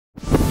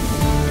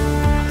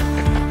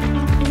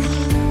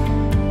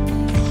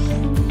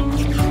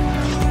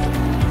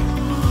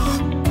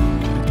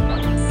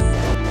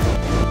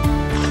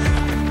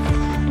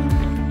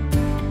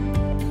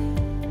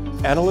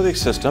Analytic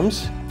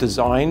Systems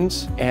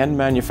designs and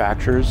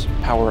manufactures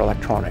power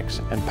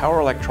electronics. And power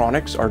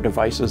electronics are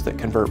devices that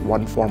convert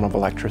one form of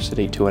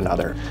electricity to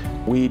another.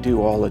 We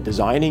do all the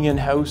designing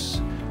in-house.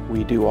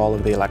 We do all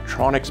of the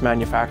electronics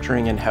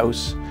manufacturing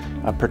in-house.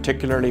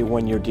 Particularly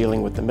when you're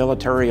dealing with the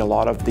military, a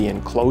lot of the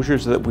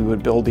enclosures that we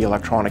would build the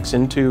electronics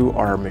into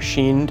are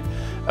machined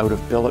out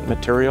of billet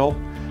material.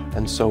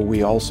 And so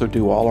we also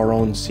do all our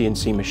own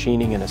CNC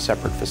machining in a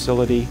separate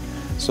facility,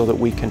 so that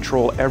we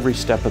control every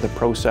step of the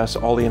process.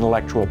 All the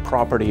intellectual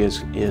property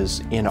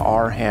is in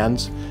our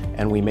hands,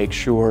 and we make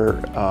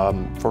sure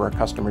for our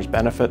customers'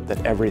 benefit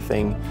that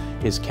everything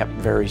is kept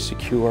very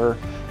secure,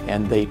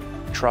 and they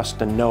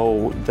trust and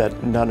know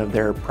that none of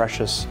their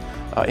precious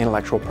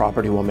intellectual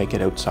property will make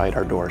it outside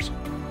our doors.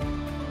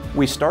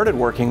 We started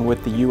working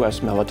with the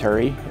U.S.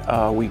 military.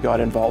 We got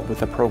involved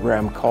with a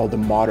program called the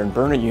Modern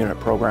Burner Unit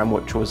program,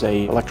 which was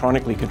an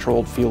electronically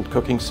controlled field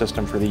cooking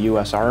system for the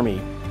U.S.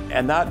 Army.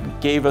 And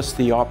that gave us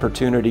the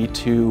opportunity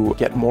to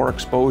get more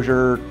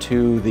exposure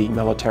to the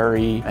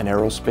military and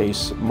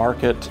aerospace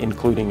market,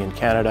 including in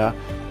Canada.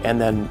 And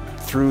then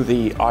through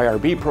the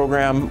IRB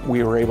program,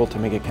 we were able to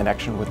make a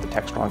connection with the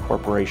Textron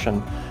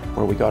Corporation,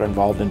 where we got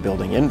involved in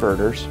building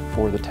inverters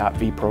for the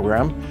TAP-V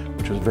program,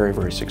 which was very,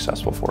 very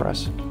successful for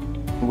us.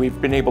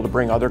 We've been able to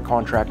bring other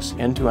contracts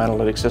into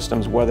Analytic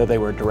Systems, whether they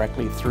were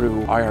directly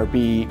through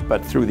IRB,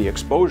 but through the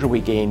exposure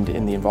we gained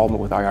in the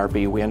involvement with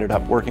IRB, we ended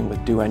up working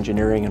with Do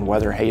Engineering and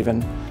Weather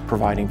Haven,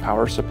 providing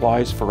power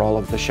supplies for all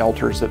of the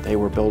shelters that they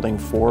were building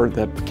for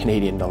the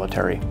Canadian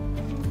military.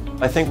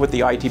 I think with the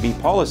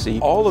ITB policy,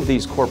 all of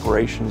these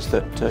corporations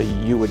that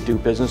you would do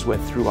business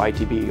with through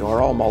ITB are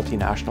all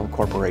multinational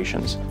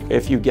corporations.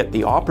 If you get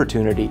the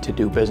opportunity to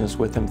do business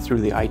with them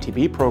through the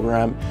ITB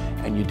program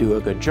and you do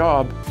a good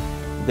job,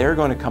 they're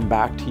going to come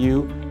back to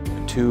you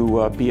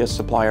to be a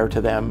supplier to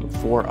them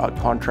for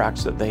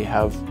contracts that they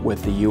have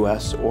with the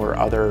US or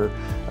other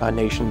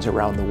nations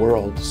around the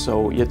world.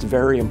 So it's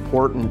very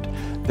important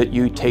that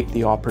you take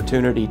the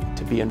opportunity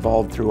to be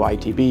involved through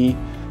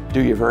ITB,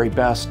 do your very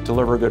best,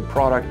 deliver a good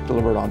product,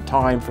 deliver it on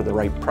time for the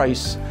right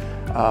price.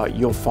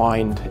 You'll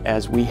find,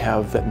 as we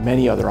have, that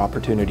many other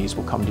opportunities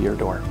will come to your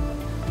door.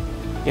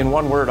 In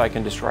one word, I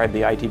can describe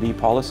the ITB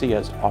policy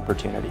as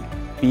opportunity.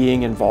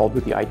 Being involved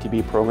with the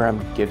ITB program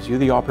gives you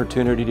the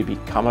opportunity to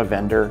become a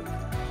vendor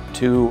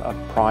to a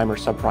prime or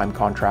subprime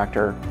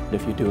contractor.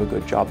 If you do a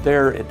good job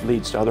there, it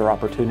leads to other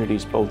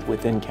opportunities both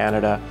within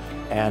Canada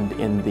and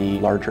in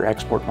the larger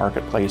export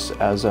marketplace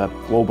as a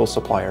global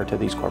supplier to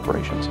these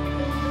corporations.